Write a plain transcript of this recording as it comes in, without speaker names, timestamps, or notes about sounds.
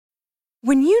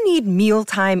When you need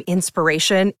mealtime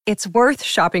inspiration, it's worth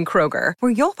shopping Kroger,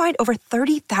 where you'll find over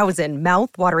 30,000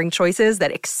 mouth-watering choices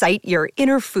that excite your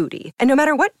inner foodie. And no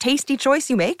matter what tasty choice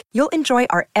you make, you'll enjoy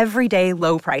our everyday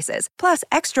low prices, plus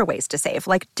extra ways to save,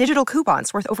 like digital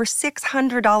coupons worth over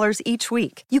 $600 each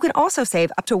week. You can also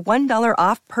save up to $1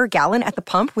 off per gallon at the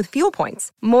pump with fuel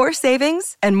points. More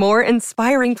savings and more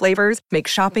inspiring flavors make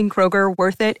shopping Kroger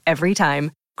worth it every time.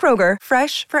 Kroger,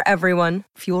 fresh for everyone.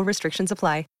 Fuel restrictions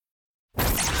apply.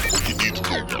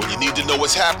 When you need to know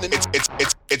what's happening,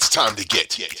 it's time to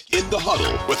get in the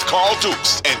huddle with Carl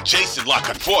Dukes and Jason La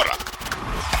Canfora.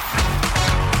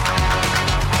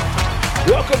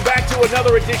 Welcome back to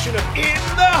another edition of In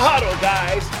the Huddle,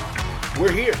 guys.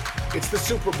 We're here. It's the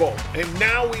Super Bowl, and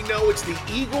now we know it's the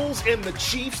Eagles and the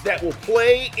Chiefs that will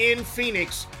play in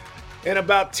Phoenix in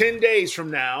about 10 days from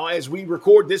now as we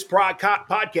record this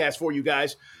podcast for you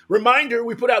guys. Reminder,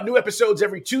 we put out new episodes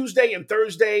every Tuesday and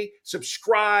Thursday.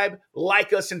 Subscribe,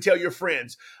 like us, and tell your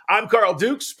friends. I'm Carl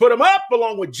Dukes. Put them up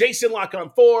along with Jason La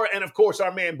Canfora, and of course,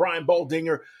 our man Brian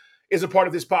Baldinger is a part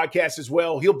of this podcast as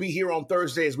well. He'll be here on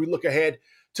Thursday as we look ahead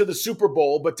to the Super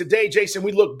Bowl. But today, Jason,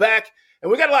 we look back,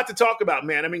 and we got a lot to talk about,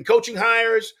 man. I mean, coaching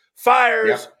hires,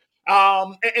 fires,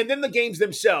 and then the games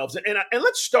themselves. And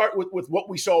let's start with what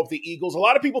we saw with the Eagles. A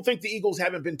lot of people think the Eagles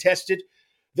haven't been tested.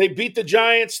 They beat the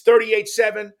Giants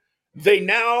 38-7. They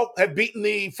now have beaten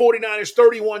the 49ers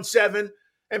 31-7.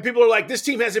 And people are like, this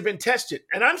team hasn't been tested.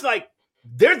 And I'm like,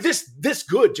 they're this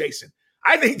good, Jason.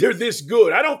 I think they're this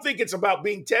good. I don't think it's about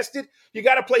being tested. You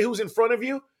got to play who's in front of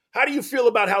you. How do you feel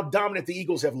about how dominant the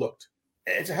Eagles have looked?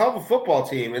 It's a hell of a football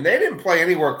team, and they didn't play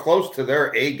anywhere close to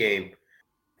their A game.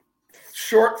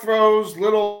 Short throws,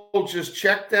 little just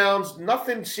check downs,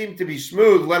 nothing seemed to be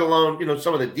smooth, let alone,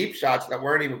 some of the deep shots that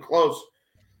weren't even close.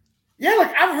 Yeah,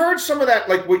 like I've heard some of that,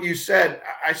 like what you said.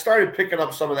 I started picking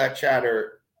up some of that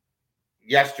chatter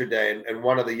yesterday, and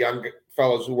one of the young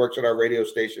fellows who works at our radio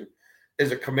station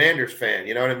is a Commanders fan,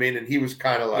 you know what I mean? And he was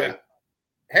kind of like,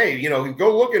 hey,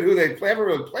 go look at who they play. I haven't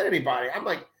really played anybody. I'm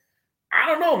like, I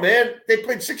don't know, man. They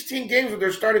played 16 games with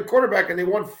their starting quarterback, and they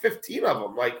won 15 of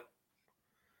them. Like,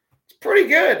 it's pretty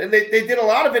good. And they did a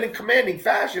lot of it in commanding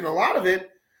fashion. A lot of it,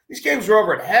 these games were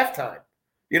over at halftime.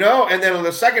 And then in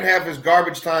the second half is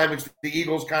garbage time. It's the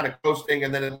Eagles kind of coasting,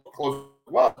 and then it close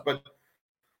was. But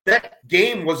that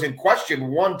game was in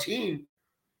question. One team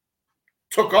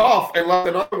took off and left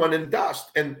another one in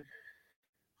dust. And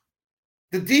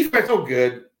the defense is so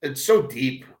good. It's so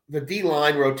deep. The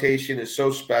D-line rotation is so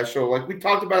special. Like we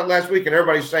talked about it last week, and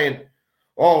everybody's saying,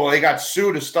 oh, well, they got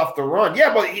Sue to stuff the run.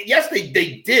 Yeah, but yes, they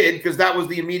did, because that was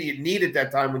the immediate need at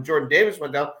that time when Jordan Davis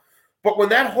went down. But when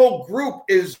that whole group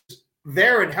is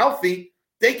there and healthy,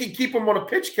 they can keep them on a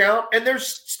pitch count, and there's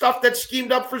stuff that's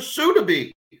schemed up for Sue to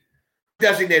be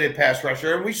designated pass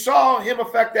rusher, and we saw him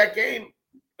affect that game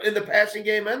in the passing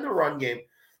game and the run game.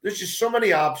 There's just so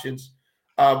many options,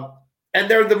 and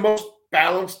they're the most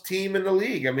balanced team in the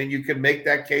league. I mean, you can make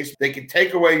that case. They can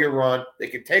take away your run. They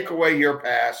can take away your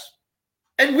pass,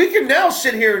 and we can now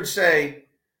sit here and say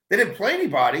they didn't play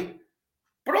anybody.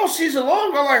 But all season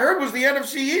long, all I heard was the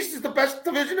NFC East is the best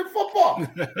division in football.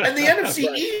 And the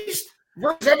NFC East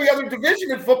versus every other division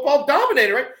in football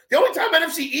dominated, right? The only time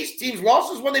NFC East teams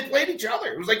lost is when they played each other.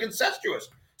 It was like incestuous.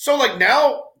 So, like,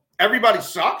 now everybody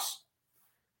sucks?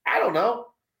 I don't know.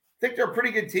 I think they're a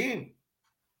pretty good team.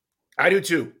 I do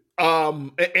too.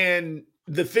 And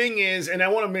the thing is, and I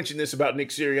want to mention this about Nick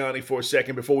Sirianni for a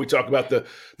second before we talk about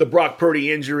the Brock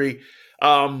Purdy injury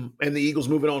and the Eagles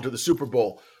moving on to the Super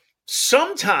Bowl.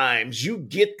 Sometimes you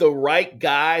get the right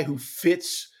guy who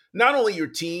fits not only your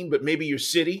team, but maybe your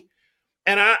city.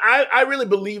 And I really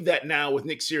believe that now with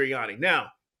Nick Sirianni.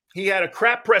 Now, he had a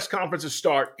crap press conference to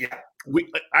start. Yeah.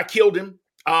 I killed him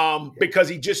because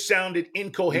he just sounded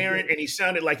incoherent, and he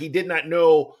sounded like he did not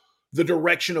know the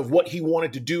direction of what he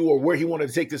wanted to do or where he wanted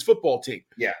to take this football team.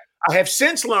 Yeah. I have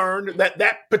since learned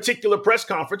that particular press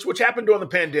conference, which happened during the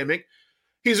pandemic,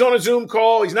 he's on a Zoom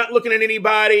call. He's not looking at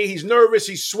anybody. He's nervous.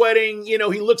 He's sweating. He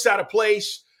looks out of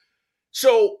place.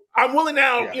 So I'm willing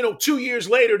now, 2 years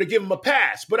later to give him a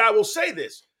pass. But I will say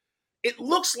this. It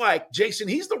looks like, Jason,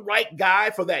 he's the right guy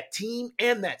for that team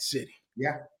and that city.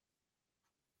 Yeah.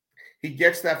 He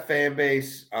gets that fan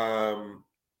base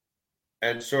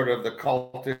and sort of the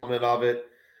cult element of it.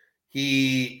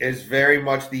 He is very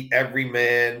much the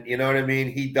everyman. You know what I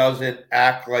mean? He doesn't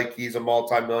act like he's a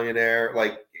multimillionaire.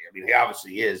 He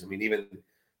obviously is. I mean, even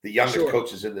the youngest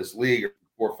coaches in this league are $4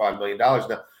 or $5 million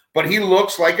now. But he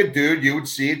looks like a dude you would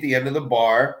see at the end of the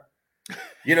bar,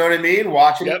 you know what I mean,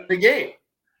 watching the game.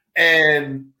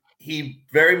 And he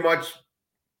very much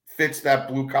fits that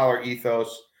blue-collar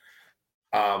ethos.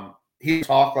 he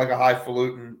talks like a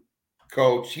highfalutin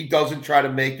coach. He doesn't try to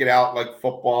make it out like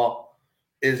football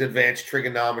is advanced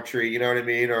trigonometry, you know what I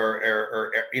mean,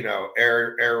 or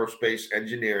aerospace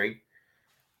engineering.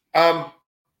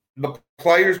 The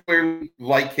players clearly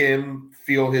like him,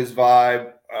 feel his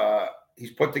vibe.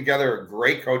 He's put together a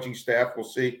great coaching staff. We'll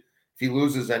see if he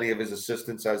loses any of his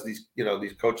assistants as this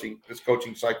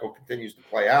coaching cycle continues to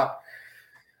play out.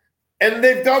 And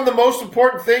they've done the most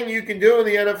important thing you can do in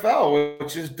the NFL,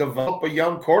 which is develop a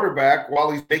young quarterback while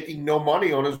he's making no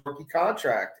money on his rookie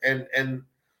contract. And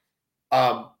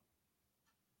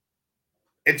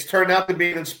it's turned out to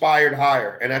be an inspired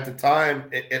hire. And at the time,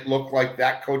 it looked like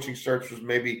that coaching search was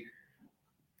maybe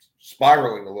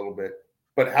spiraling a little bit.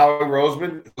 But Howie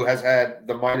Roseman, who has had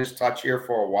the Midas touch here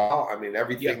for a while, I mean,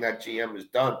 everything that GM has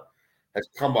done has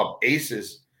come up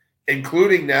aces,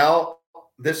 including now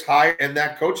this hire and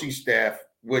that coaching staff,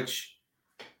 which,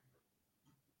 I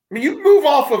mean, you move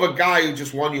off of a guy who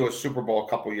just won you a Super Bowl a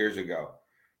couple years ago,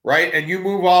 right? And you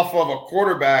move off of a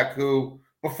quarterback who,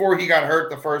 before he got hurt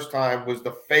the first time, was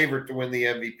the favorite to win the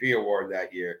MVP award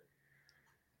that year.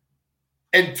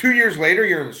 And 2 years later,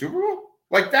 you're in the Super Bowl?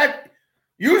 Like that.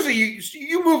 Usually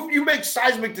you make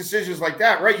seismic decisions like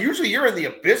that, right? Usually you're in the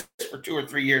abyss for 2 or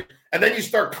 3 years, and then you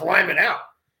start climbing out.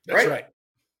 That's right.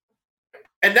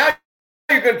 And now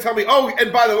you're going to tell me,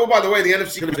 and by the way, the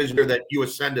NFC division that you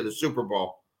ascend to the Super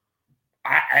Bowl.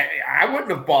 I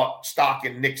wouldn't have bought stock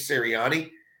in Nick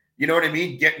Sirianni. You know what I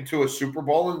mean? Getting to a Super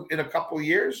Bowl in a couple of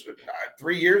years,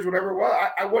 3 years, whatever it was.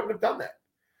 I wouldn't have done that.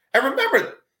 And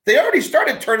remember, they already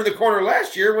started turning the corner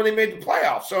last year when they made the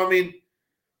playoffs. So, I mean,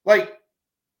 like,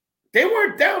 they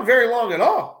weren't down very long at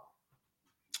all.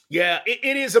 Yeah,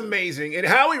 it is amazing. And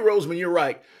Howie Roseman, you're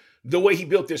right. The way he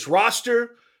built this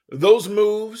roster, those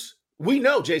moves, we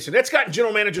know, Jason, that's gotten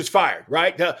general managers fired,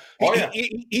 right?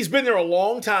 He's been there a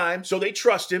long time, so they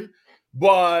trust him.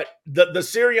 But the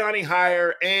Sirianni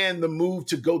hire and the move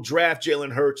to go draft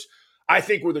Jalen Hurts, I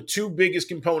think were the two biggest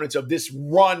components of this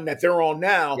run that they're on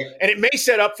now. Yeah. And it may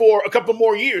set up for a couple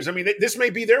more years. I mean, this may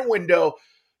be their window.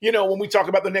 You know, when we talk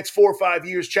about the next 4 or 5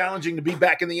 years, challenging to be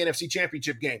back in the NFC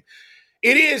Championship game.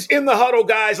 It is in the huddle,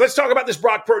 guys. Let's talk about this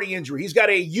Brock Purdy injury. He's got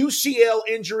a UCL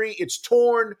injury. It's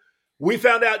torn. We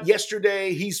found out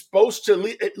yesterday he's supposed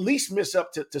to at least miss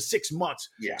up to 6 months.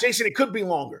 Yeah. Jason, it could be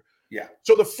longer. Yeah.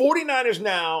 So the 49ers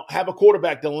now have a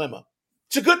quarterback dilemma.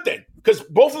 It's a good thing because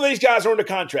both of these guys are under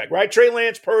contract, right? Trey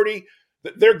Lance, Purdy,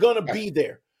 they're going to be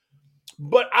there.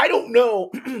 But I don't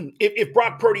know if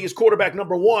Brock Purdy is quarterback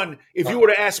number one. If you were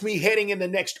to ask me heading into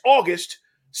next August,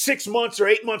 6 months or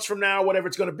 8 months from now, whatever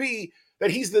it's going to be,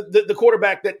 that he's the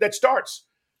quarterback that starts.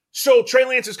 So Trey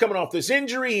Lance is coming off this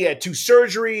injury. He had 2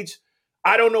 surgeries.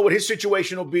 I don't know what his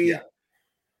situation will be. Yeah.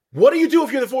 What do you do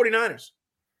if you're the 49ers?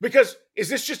 Because is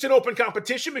this just an open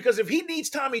competition? Because if he needs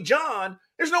Tommy John,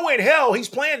 there's no way in hell he's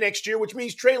playing next year, which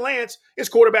means Trey Lance is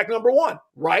quarterback number one,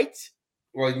 right?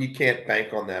 Well, you can't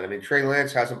bank on that. I mean, Trey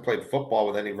Lance hasn't played football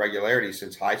with any regularity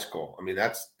since high school. I mean,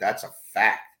 that's a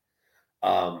fact.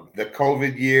 The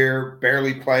COVID year,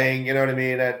 barely playing, you know what I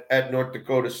mean, at North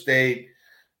Dakota State.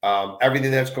 Everything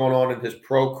that's going on in his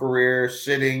pro career,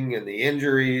 sitting and the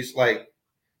injuries, like,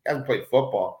 he hasn't played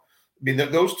football. I mean,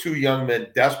 those two young men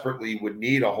desperately would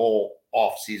need a whole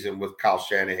offseason with Kyle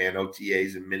Shanahan,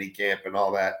 OTAs and minicamp and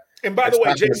all that. And by the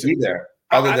way, Jason, be there.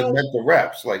 Other than mental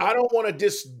reps. Like, I don't want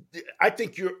to I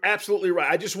think you're absolutely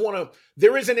right. I just want to –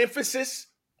 there is an emphasis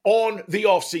on the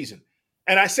offseason.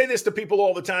 And I say this to people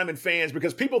all the time and fans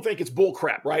because people think it's bull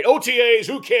crap, right? OTAs,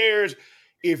 who cares?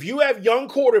 If you have young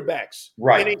quarterbacks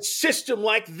in a system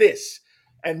like this,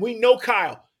 and we know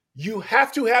Kyle, you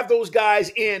have to have those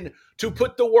guys in to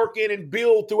put the work in and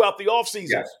build throughout the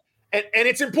offseason. Yes. And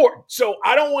it's important. So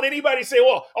I don't want anybody to say,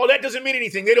 well, that doesn't mean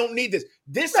anything. They don't need this.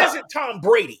 This isn't Tom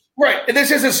Brady. Right. And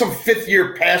this isn't some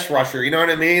fifth-year pass rusher, you know what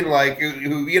I mean? Like,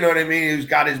 who you know what I mean, who's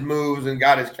got his moves and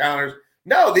got his counters.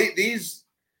 No, these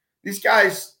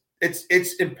guys,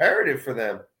 it's imperative for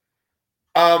them.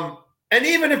 And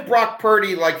even if Brock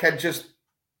Purdy, had just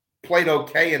played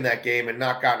okay in that game and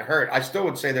not gotten hurt, I still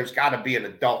would say there's got to be an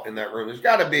adult in that room. There's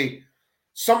got to be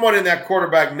someone in that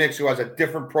quarterback mix who has a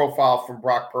different profile from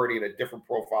Brock Purdy and a different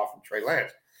profile from Trey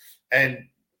Lance. And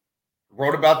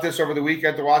wrote about this over the week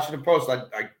at the Washington Post.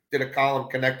 I did a column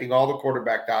connecting all the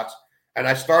quarterback dots, and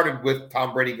I started with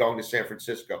Tom Brady going to San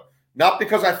Francisco. Not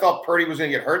because I thought Purdy was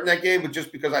going to get hurt in that game, but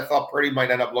just because I thought Purdy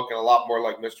might end up looking a lot more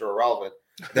like Mr. Irrelevant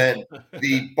than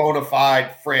the bona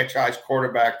fide franchise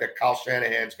quarterback that Kyle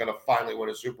Shanahan's going to finally win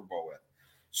a Super Bowl with.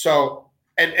 So,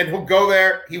 and he'll go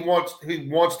there. He wants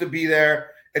to be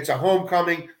there. It's a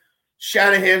homecoming.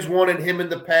 Shanahan's wanted him in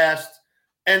the past.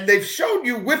 And they've showed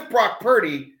you with Brock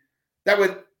Purdy that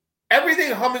with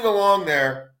everything humming along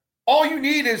there, all you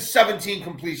need is 17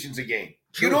 completions a game.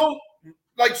 True. You don't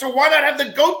so why not have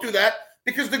the GOAT do that?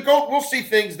 Because the GOAT will see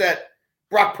things that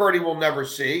Brock Purdy will never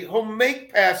see. He'll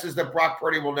make passes that Brock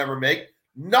Purdy will never make.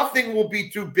 Nothing will be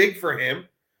too big for him.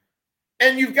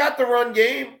 And you've got the run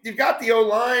game. You've got the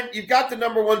O-line. You've got the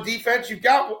number one defense. You've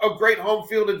got a great home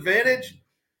field advantage.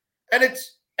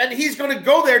 And he's going to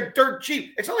go there dirt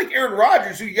cheap. It's not like Aaron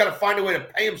Rodgers, who you got to find a way to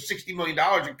pay him $60 million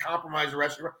and compromise the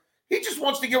rest of it. He just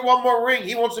wants to get one more ring.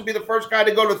 He wants to be the first guy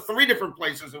to go to 3 different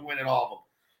places and win at all of them.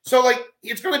 So,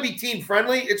 it's going to be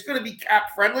team-friendly. It's going to be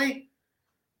cap-friendly.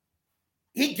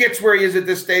 He gets where he is at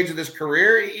this stage of his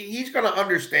career. He's going to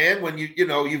understand when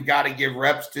you've got to give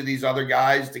reps to these other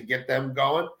guys to get them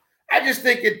going. I just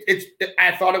think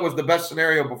I thought it was the best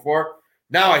scenario before.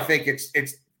 Now I think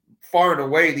it's far and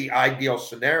away the ideal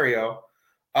scenario.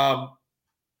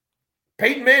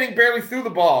 Peyton Manning barely threw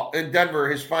the ball in Denver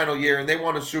his final year, and they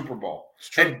won a Super Bowl.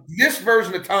 And this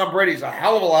version of Tom Brady is a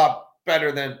hell of a lot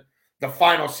better than the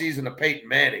final season of Peyton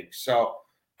Manning. So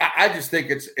I just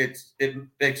think it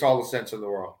makes all the sense in the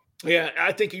world. Yeah,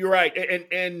 I think you're right.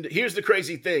 And here's the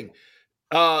crazy thing.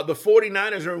 The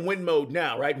 49ers are in win mode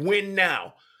now, right? Win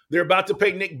now. They're about to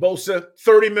pay Nick Bosa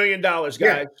 $30 million, guys.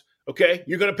 Yeah. Okay?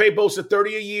 You're going to pay Bosa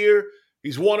 $30 a year.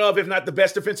 He's one of, if not the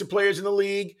best defensive players in the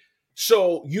league.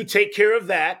 So you take care of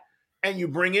that, and you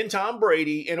bring in Tom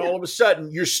Brady, and all of a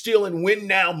sudden you're still in win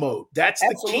now mode. That's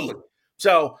the key.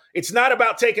 So it's not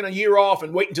about taking a year off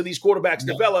and waiting until these quarterbacks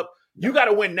develop. You got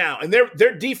to win now. And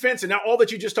their defense and now all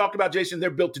that you just talked about, Jason,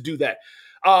 they're built to do that.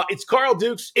 It's Carl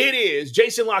Dukes. It is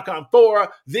Jason LaCanfora.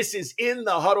 This is In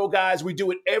the Huddle, guys. We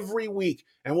do it every week,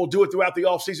 and we'll do it throughout the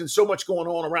offseason. So much going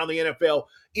on around the NFL.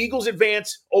 Eagles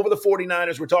advance over the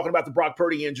 49ers. We're talking about the Brock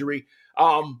Purdy injury.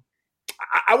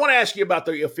 I want to ask you about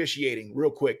the officiating real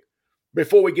quick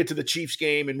before we get to the Chiefs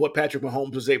game and what Patrick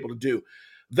Mahomes was able to do.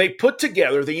 The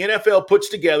NFL puts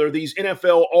together these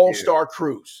NFL all-star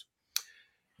crews.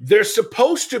 They're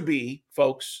supposed to be,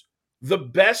 folks, the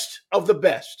best of the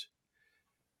best.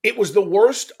 It was the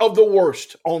worst of the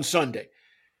worst on Sunday.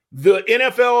 The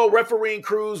NFL refereeing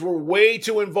crews were way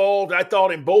too involved, I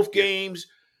thought, in both games.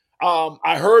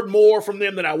 I heard more from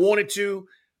them than I wanted to.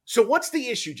 So what's the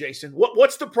issue, Jason?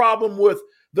 What's the problem with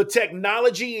the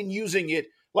technology and using it?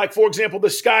 Like, for example, the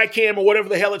Skycam or whatever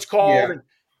the hell it's called,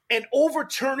 and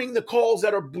overturning the calls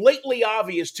that are blatantly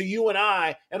obvious to you and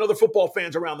I and other football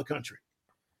fans around the country.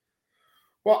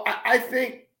 Well, I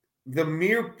think the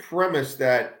mere premise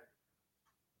that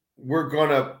we're going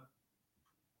to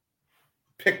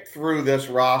pick through this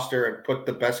roster and put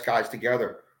the best guys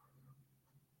together,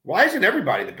 why isn't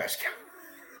everybody the best guy?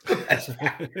 You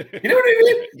know what I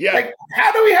mean? Yeah.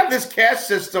 How do we have this caste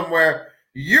system where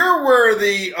you're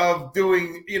worthy of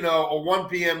doing, a 1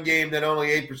 p.m. game that only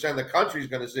 8% of the country is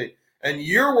going to see, and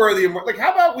you're worthy of more?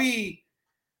 How about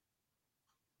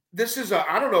this is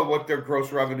I don't know what their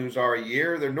gross revenues are a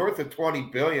year. They're north of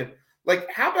 $20 billion.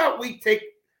 How about we take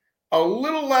a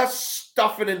little less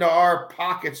stuffing into our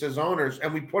pockets as owners,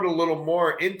 and we put a little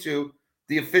more into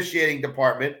the officiating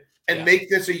department and make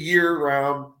this a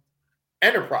year-round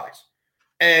enterprise?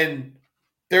 And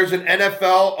there's an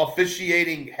NFL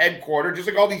officiating headquarters, just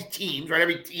like all these teams, right?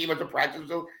 Every team has a practice.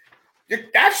 So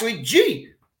actually,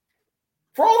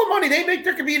 for all the money they make,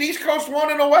 there could be an East Coast one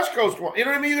and a West Coast one. You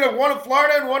know what I mean? You could have one in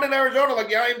Florida and one in Arizona, like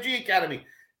the IMG Academy.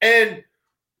 And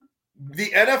the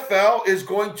NFL is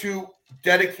going to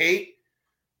dedicate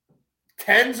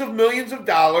tens of millions of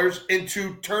dollars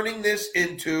into turning this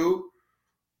into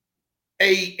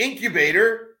a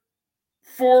incubator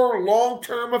for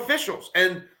long-term officials.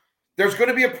 And there's going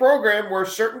to be a program where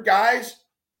certain guys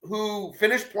who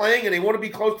finish playing and they want to be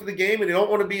close to the game and they don't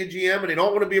want to be a GM and they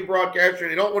don't want to be a broadcaster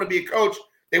and they don't want to be a coach.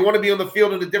 They want to be on the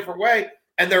field in a different way.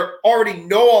 And they already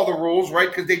know all the rules, right?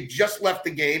 Because they just left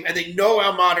the game and they know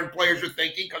how modern players are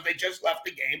thinking because they just left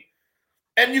the game.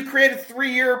 And you create a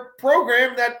 3-year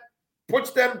program that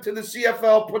puts them to the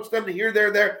CFL, puts them to here,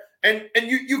 there. And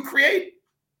you create,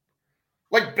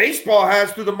 like baseball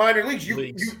has through the minor leagues,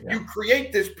 you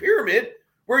create this pyramid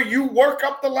where you work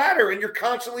up the ladder and you're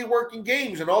constantly working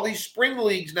games and all these spring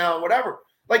leagues now and whatever.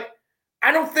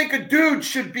 I don't think a dude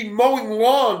should be mowing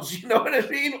lawns, you know what I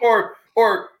mean? Or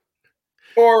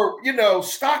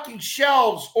stocking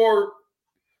shelves or,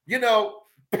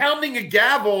 pounding a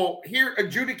gavel here,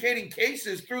 adjudicating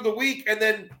cases through the week. And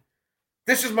then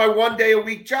this is my 1 day a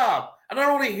week job. And I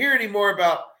don't want to hear anymore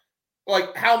about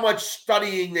how much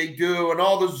studying they do and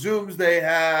all the Zooms they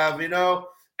have, and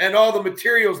all the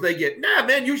materials they get. Nah,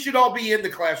 man, you should all be in the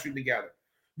classroom together.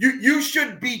 You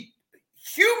should be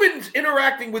humans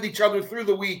interacting with each other through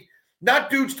the week Not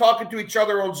dudes talking to each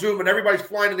other on Zoom and everybody's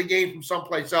flying to the game from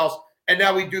someplace else, and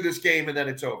now we do this game and then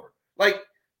it's over. Like,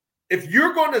 if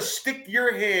you're going to stick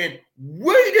your hand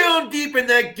way down deep in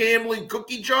that gambling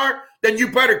cookie jar, then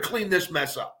you better clean this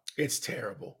mess up. It's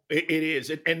terrible. It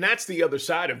is. And that's the other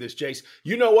side of this, Jace.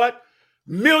 You know what?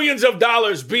 Millions of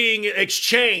dollars being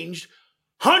exchanged,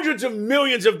 hundreds of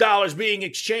millions of dollars being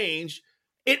exchanged.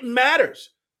 It matters.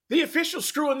 The officials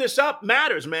screwing this up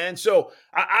matters, man. So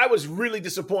I was really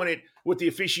disappointed with the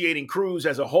officiating crews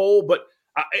as a whole, but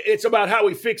it's about how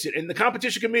we fix it. And the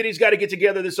competition committee's got to get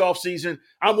together this offseason.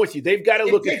 I'm with you. They've got to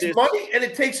look at this. It takes money and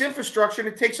it takes infrastructure and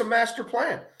it takes a master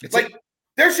plan.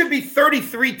 There should be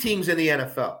 33 teams in the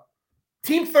NFL.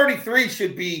 Team 33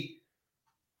 should be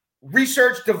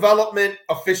research, development,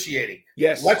 officiating.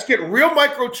 Yes. Let's get real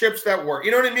microchips that work.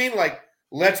 You know what I mean? Like,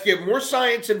 let's get more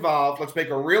science involved. Let's make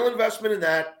a real investment in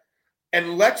that.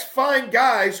 And let's find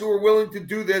guys who are willing to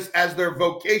do this as their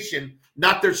vocation,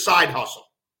 not their side hustle.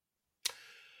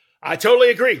 I totally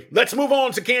agree. Let's move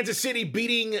on to Kansas City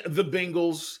beating the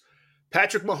Bengals.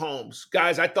 Patrick Mahomes.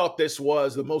 Guys, I thought this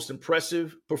was the most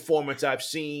impressive performance I've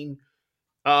seen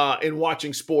in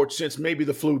watching sports since maybe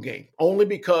the flu game, only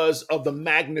because of the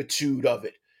magnitude of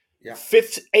it. Yeah.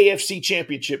 5th AFC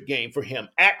championship game for him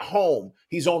at home.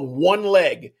 He's on one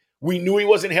leg. We knew he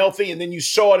wasn't healthy, and then you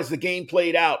saw it as the game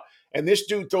played out. And this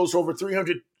dude throws over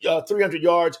 300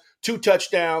 yards, 2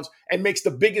 touchdowns, and makes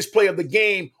the biggest play of the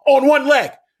game on one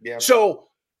leg. Yeah. So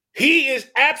he is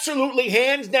absolutely,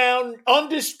 hands down,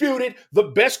 undisputed, the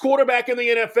best quarterback in the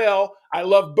NFL. I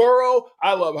love Burrow.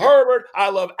 I love Herbert. I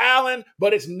love Allen.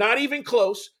 But it's not even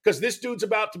close because this dude's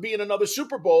about to be in another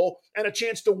Super Bowl and a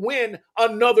chance to win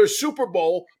another Super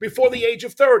Bowl before the age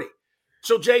of 30.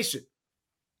 So, Jason,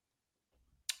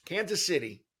 Kansas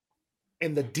City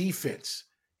and the defense,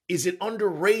 is it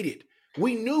underrated?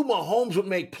 We knew Mahomes would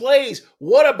make plays.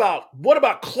 What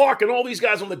about Clark and all these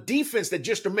guys on the defense that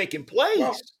just are making plays?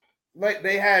 Well, like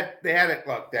they had it.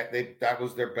 Look, that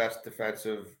was their best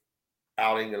defensive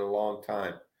outing in a long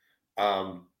time.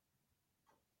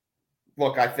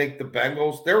 Look, I think the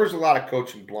Bengals. There was a lot of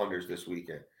coaching blunders this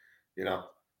weekend. You know,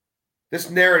 this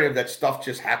narrative that stuff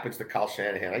just happens to Kyle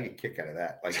Shanahan. I get a kick out of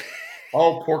that. Like,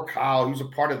 oh, poor Kyle. He was a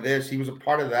part of this. He was a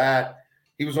part of that.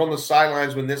 He was on the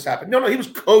sidelines when this happened. No, he was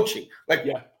coaching. Like,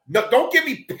 yeah. No, don't give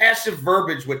me passive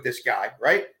verbiage with this guy,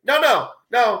 right? No.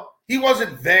 He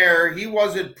wasn't there. He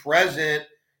wasn't present.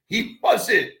 He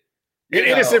wasn't an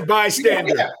innocent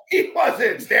bystander. He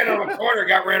wasn't standing on a corner,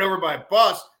 got ran over by a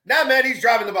bus. Nah, man, he's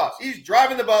driving the bus. He's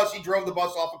driving the bus. He drove the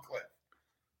bus off a cliff.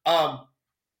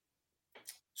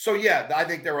 So, yeah, I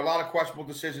think there were a lot of questionable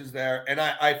decisions there. And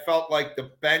I felt like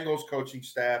the Bengals coaching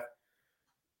staff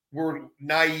were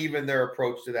naive in their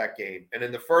approach to that game. And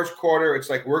in the first quarter, it's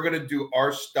like, we're going to do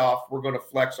our stuff. We're going to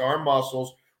flex our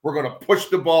muscles. We're going to push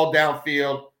the ball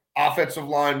downfield. Offensive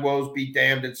line woes be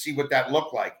damned, and see what that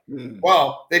looked like.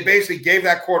 Well, they basically gave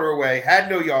that quarter away, had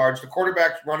no yards. The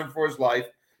quarterback's running for his life.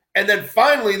 And then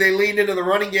finally they leaned into the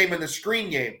running game and the screen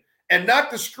game, and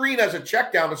not the screen as a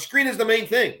check down. The screen is the main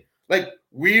thing. Like,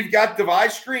 we've got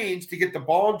devised screens to get the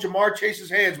ball in Jamar Chase's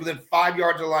hands within 5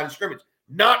 yards of the line of scrimmage,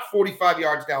 not 45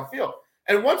 yards downfield.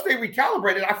 And once they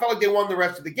recalibrated, I felt like they won the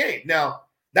rest of the game. Now,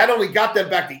 that only got them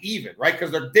back to even, right?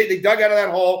 Because they dug out of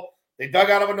that hole. They dug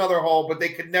out of another hole, but they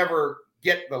could never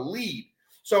get the lead.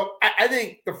 So I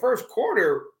think the first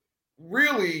quarter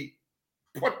really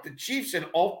put the Chiefs in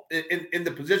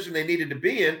the position they needed to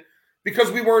be in, because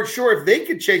we weren't sure if they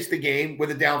could chase the game with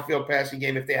a downfield passing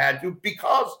game if they had to,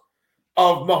 because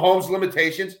of Mahomes'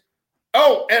 limitations.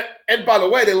 Oh, and by the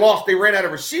way, they ran out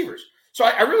of receivers. So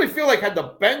I really feel like had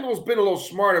the Bengals been a little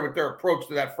smarter with their approach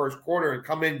to that first quarter and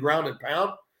come in ground and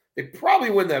pound, they probably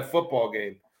win that football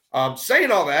game. Saying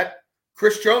all that,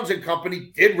 Chris Jones and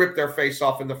company did rip their face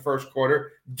off in the first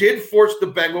quarter, did force the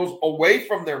Bengals away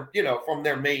from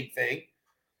their main thing.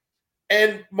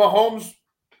 And Mahomes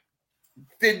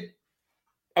did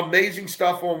amazing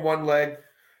stuff on one leg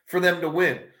for them to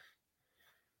win.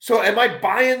 So am I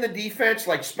buying the defense?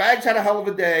 Like, Spags had a hell of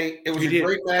a day. It was a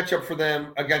great matchup for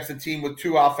them against a team with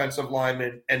 2 offensive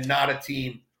linemen and not a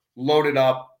team loaded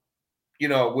up,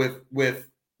 with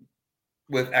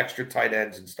extra tight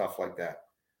ends and stuff like that.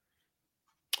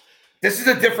 This is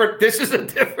a different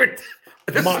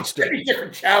monster. Very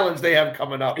different challenge they have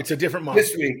coming up. It's a different monster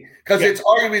this week, because it's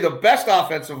arguably the best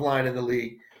offensive line in the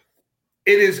league.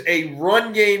 It is a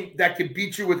run game that can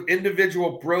beat you with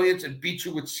individual brilliance and beat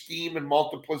you with scheme and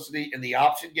multiplicity in the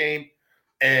option game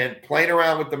and playing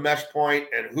around with the mesh point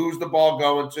and who's the ball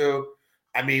going to.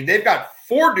 I mean, they've got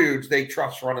 4 dudes they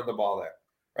trust running the ball there,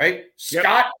 right?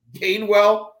 Scott,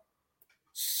 Gainwell,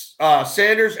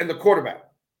 Sanders, and the quarterback.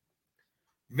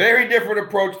 Very different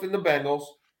approach than the Bengals.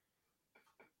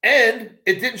 And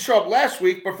it didn't show up last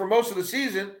week, but for most of the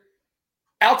season,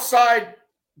 outside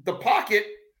the pocket,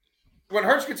 when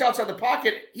Hurts gets outside the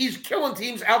pocket, he's killing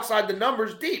teams outside the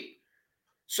numbers deep.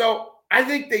 So I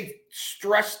think they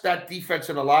stressed that defense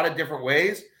in a lot of different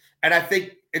ways. And I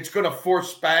think it's going to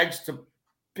force Spags to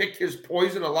pick his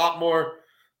poison a lot more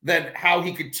than how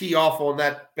he could tee off on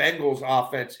that Bengals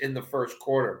offense in the first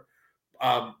quarter.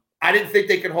 I didn't think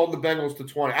they could hold the Bengals to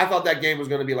 20. I thought that game was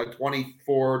going to be like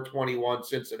 24-21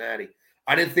 Cincinnati.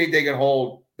 I didn't think they could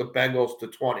hold the Bengals to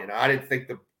 20. And I didn't think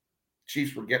the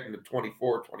Chiefs were getting to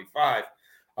 24, 25.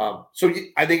 So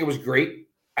I think it was great.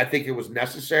 I think it was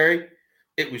necessary.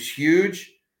 It was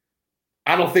huge.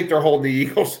 I don't think they're holding the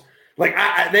Eagles. Like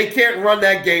they can't run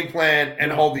that game plan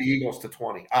and hold the Eagles to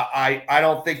 20. I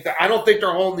don't think that. I don't think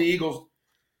they're holding the Eagles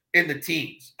in the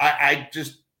teens.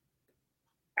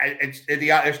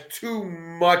 There's too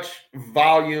much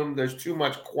volume. There's too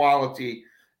much quality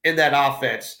in that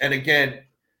offense. And again,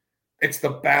 it's the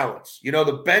balance. You know,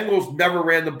 the Bengals never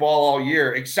ran the ball all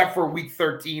year except for week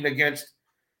 13 against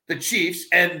the Chiefs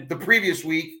and the previous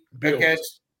week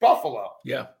against Buffalo.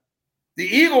 Yeah. The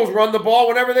Eagles run the ball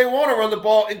whenever they want to run the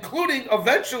ball, including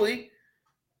eventually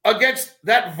against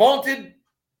that vaunted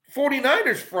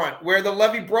 49ers front where the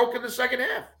levee broke in the second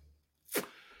half.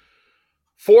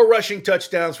 4 rushing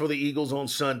touchdowns for the Eagles on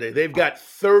Sunday. They've got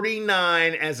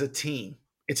 39 as a team.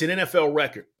 It's an NFL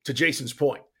record, to Jason's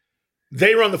point.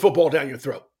 They run the football down your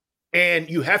throat. And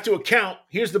you have to account,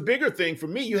 here's the bigger thing for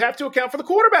me, you have to account for the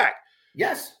quarterback.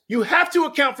 Yes. You have to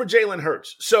account for Jalen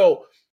Hurts. So